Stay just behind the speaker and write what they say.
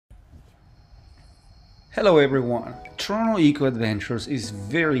Hello everyone! Toronto Eco Adventures is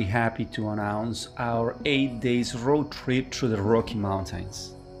very happy to announce our 8 days road trip through the Rocky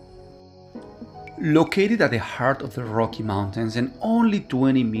Mountains. Located at the heart of the Rocky Mountains and only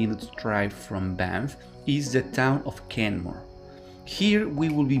 20 minutes drive from Banff is the town of Canmore. Here we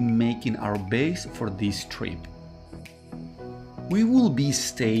will be making our base for this trip. We will be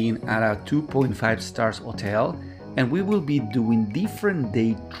staying at a 2.5 stars hotel and we will be doing different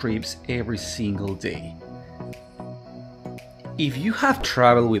day trips every single day. If you have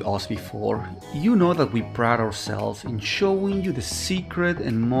traveled with us before, you know that we pride ourselves in showing you the secret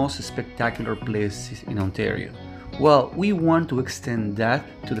and most spectacular places in Ontario. Well, we want to extend that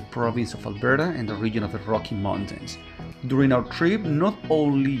to the province of Alberta and the region of the Rocky Mountains. During our trip, not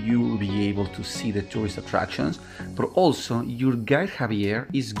only you will be able to see the tourist attractions, but also your guide Javier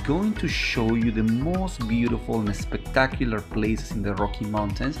is going to show you the most beautiful and spectacular places in the Rocky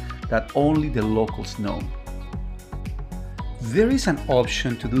Mountains that only the locals know. There is an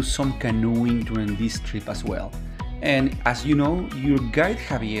option to do some canoeing during this trip as well. And as you know, your guide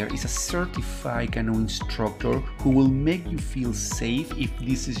Javier is a certified canoe instructor who will make you feel safe if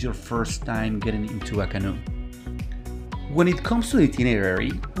this is your first time getting into a canoe. When it comes to the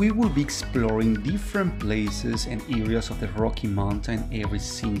itinerary, we will be exploring different places and areas of the Rocky Mountain every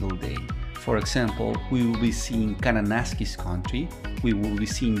single day. For example, we will be seeing Kananaskis country, we will be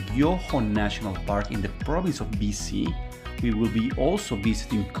seeing Yoho National Park in the province of BC, we will be also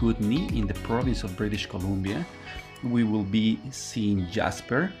visiting Kootney in the province of British Columbia, we will be seeing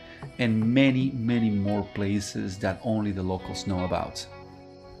Jasper, and many more places that only the locals know about.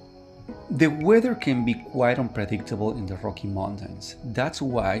 The weather can be quite unpredictable in the Rocky Mountains. That's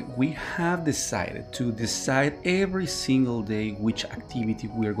why we have decided to decide every single day which activity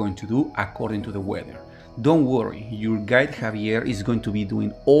we are going to do according to the weather. Don't worry, your guide Javier is going to be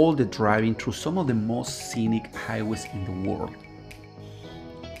doing all the driving through some of the most scenic highways in the world.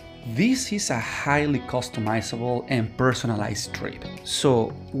 This is a highly customizable and personalized trip,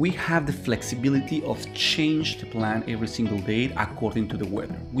 so we have the flexibility of change the plan every single day according to the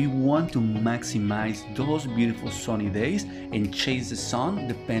weather. We want to maximize those beautiful sunny days and chase the sun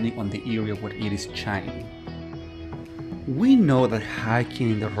depending on the area where it is shining. We know that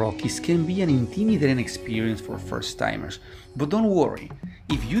hiking in the Rockies can be an intimidating experience for first-timers, but don't worry.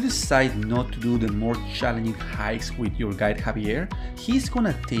 If you decide not to do the more challenging hikes with your guide Javier, he's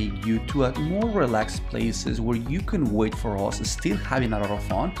gonna take you to a more relaxed places where you can wait for us, still having a lot of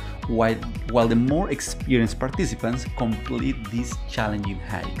fun, while the more experienced participants complete these challenging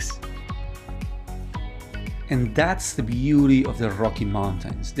hikes. And that's the beauty of the Rocky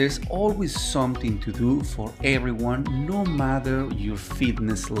Mountains. There's always something to do for everyone, no matter your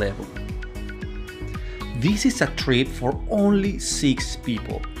fitness level. This is a trip for only 6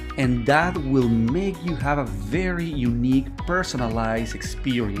 people, and that will make you have a very unique, personalized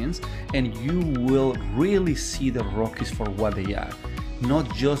experience, and you will really see the Rockies for what they are.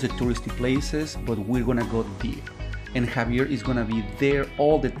 Not just the touristy places, but we're gonna go deep. And Javier is gonna be there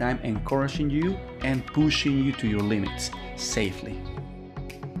all the time encouraging you and pushing you to your limits safely.